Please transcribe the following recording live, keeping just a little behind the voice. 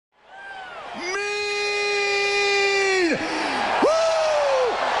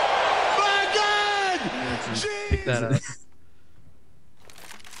that up.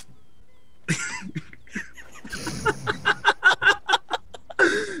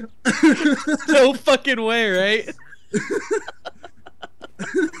 No fucking way, right?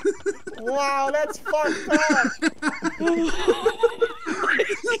 Wow, that's fucked up.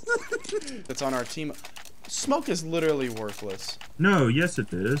 That's on our team. Smoke is literally worthless. No, yes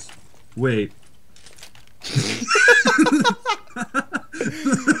it is. Wait.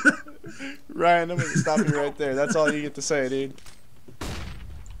 Ryan, I'm gonna stop you right there. That's all you get to say, dude.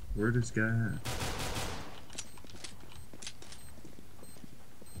 Where this guy at?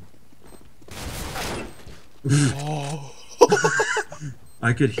 Oh.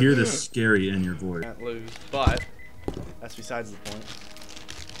 I could hear the scary in your voice. Can't lose, but that's besides the point.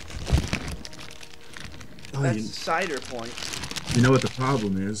 Oh, That's cider point. you know what the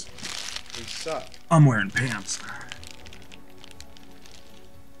problem is? We suck. I'm wearing pants.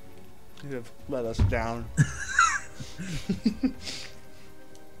 You have let us down.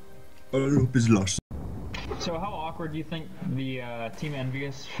 So how awkward do you think the Team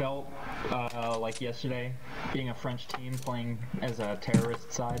Envious felt like yesterday, being a French team playing as a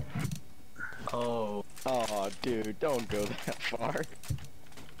terrorist side? Oh, dude, don't go that far.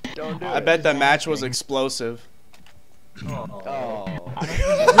 Don't do it. I bet the match was explosive. Oh. Oh.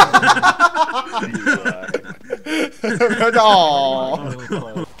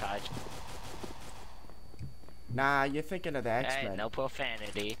 Nah, you're thinking of the X-Men. Hey, no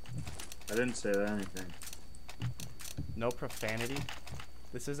profanity. I didn't say anything. No profanity?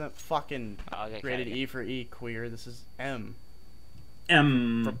 This isn't fucking rated E for E, queer. This is M.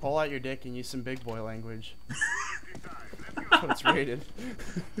 For pull out your dick and use some big boy language. That's what it's rated.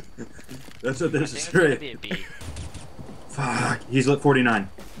 That's what this is rated. Fuck. He's lit 49.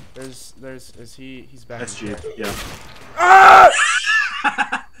 He's back. SG, yeah.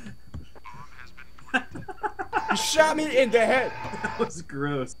 You shot me in the head! That was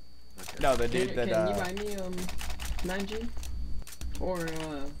gross. No, the dude that, Can you buy me, 9G? Or,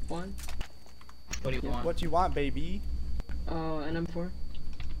 1? What do you want? What do you want, baby? An M4.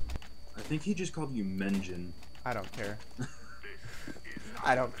 I think he just called you Menjin. I don't care.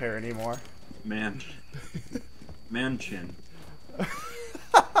 I don't care anymore. Manchin.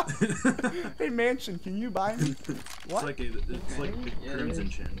 Hey, Mansion, can you buy me? What? It's like the Crimson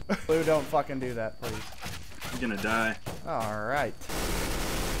Chin. Blue, don't fucking do that, please. I'm gonna die. Alright.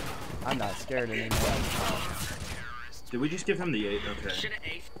 I'm not scared anymore. Did we just give him the 8?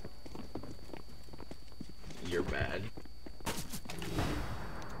 Okay. You're bad.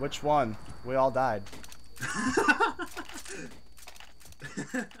 Which one? We all died.